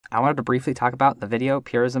I wanted to briefly talk about the video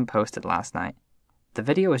Purism posted last night. The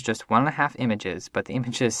video is just 1.5 images, but the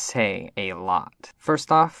images say a lot.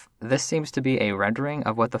 First off, this seems to be a rendering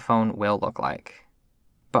of what the phone will look like.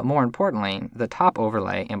 But more importantly, the top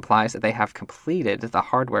overlay implies that they have completed the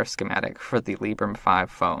hardware schematic for the Librem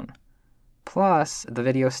 5 phone. Plus, the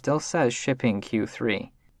video still says shipping Q3,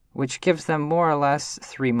 which gives them more or less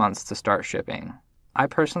 3 months to start shipping. I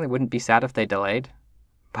personally wouldn't be sad if they delayed,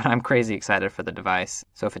 but I'm crazy excited for the device,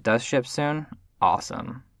 so if it does ship soon,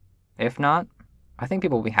 awesome. If not, I think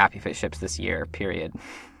people will be happy if it ships this year, period.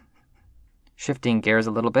 Shifting gears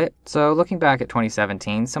a little bit, so looking back at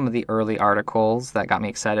 2017, some of the early articles that got me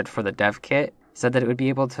excited for the dev kit said that it would be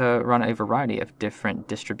able to run a variety of different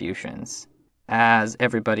distributions. As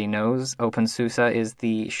everybody knows, OpenSuSE is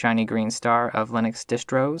the shiny green star of Linux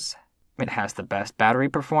distros. It has the best battery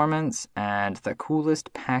performance and the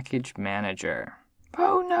coolest package manager.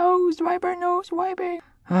 Oh no, Swiper, no swiping.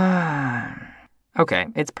 Okay,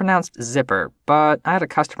 it's pronounced zipper, but I had a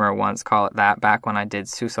customer once call it that back when I did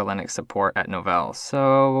SUSE Linux support at Novell,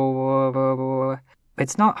 so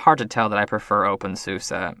it's not hard to tell that I prefer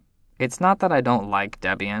OpenSuSE. It's not that I don't like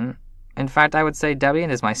Debian. In fact, I would say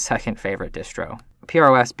Debian is my second favorite distro.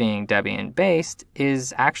 PureOS being Debian-based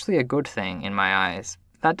is actually a good thing in my eyes.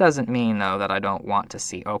 That doesn't mean, though, that I don't want to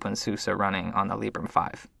see OpenSuSE running on the Librem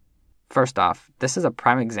 5. First off, this is a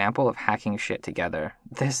prime example of hacking shit together.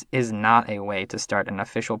 This is not a way to start an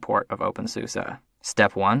official port of OpenSuSE.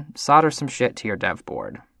 Step 1, solder some shit to your dev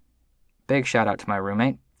board. Big shout out to my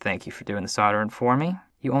roommate. Thank you for doing the soldering for me.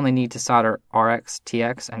 You only need to solder RX,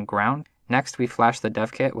 TX, and ground. Next, we flash the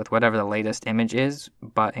dev kit with whatever the latest image is,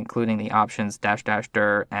 but including the options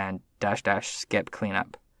 --dir and --skip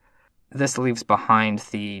cleanup. This leaves behind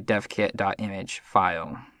the devkit.image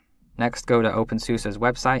file. Next, go to OpenSuSE's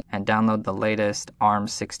website and download the latest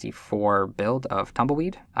ARM64 build of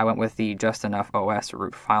Tumbleweed. I went with the Just Enough OS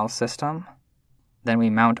root file system. Then we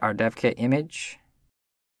mount our devkit image.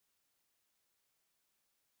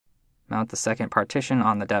 Mount the second partition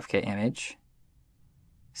on the devkit image.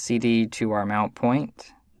 CD to our mount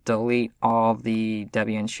point. Delete all the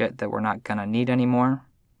Debian shit that we're not gonna need anymore.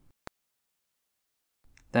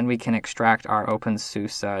 Then we can extract our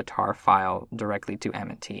OpenSuSE tar file directly to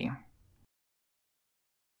M&T.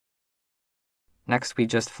 Next, we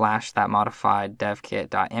just flash that modified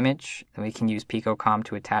devkit.image, and we can use picocom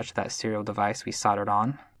to attach that serial device we soldered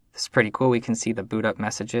on. This is pretty cool. We can see the boot up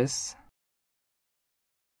messages.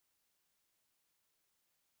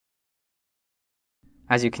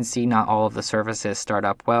 As you can see, not all of the services start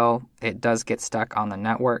up well. It does get stuck on the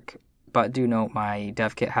network, but do note my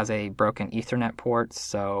dev kit has a broken Ethernet port,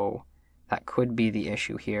 so that could be the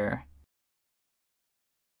issue here.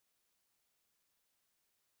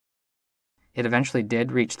 It eventually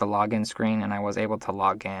did reach the login screen and I was able to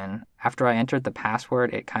log in. After I entered the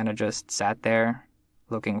password, it kind of just sat there,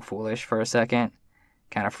 looking foolish for a second.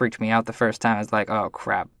 Kind of freaked me out the first time. I was like, oh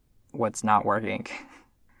crap, what's not working?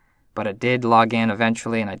 But it did log in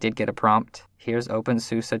eventually and I did get a prompt. Here's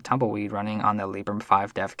OpenSuSE Tumbleweed running on the Librem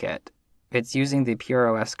 5 dev kit. It's using the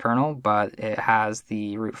PureOS kernel, but it has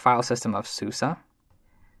the root file system of SUSE.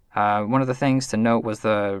 One of the things to note was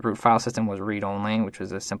the root file system was read-only, which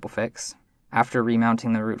was a simple fix. After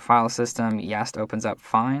remounting the root file system, YAST opens up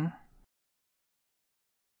fine.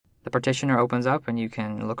 The partitioner opens up and you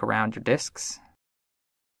can look around your disks.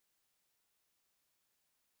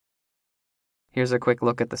 Here's a quick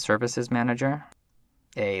look at the services manager.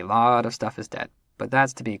 A lot of stuff is dead, but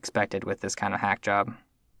that's to be expected with this kind of hack job.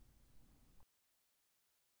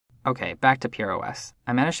 Okay, back to PureOS.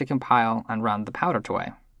 I managed to compile and run the Powder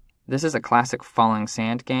Toy. This is a classic falling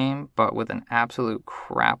sand game, but with an absolute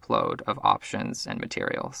crap load of options and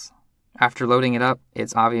materials. After loading it up,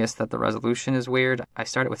 it's obvious that the resolution is weird. I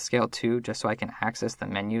started with scale 2 just so I can access the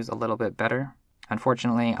menus a little bit better.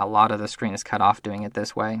 Unfortunately, a lot of the screen is cut off doing it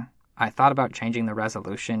this way. I thought about changing the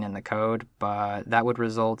resolution in the code, but that would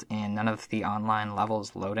result in none of the online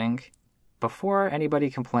levels loading. Before anybody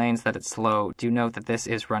complains that it's slow, do note that this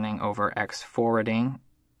is running over X forwarding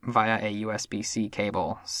via a USB-C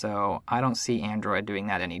cable, so I don't see Android doing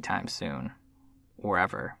that anytime soon, or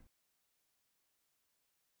ever.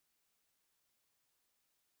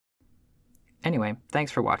 Anyway,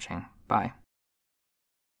 thanks for watching. Bye.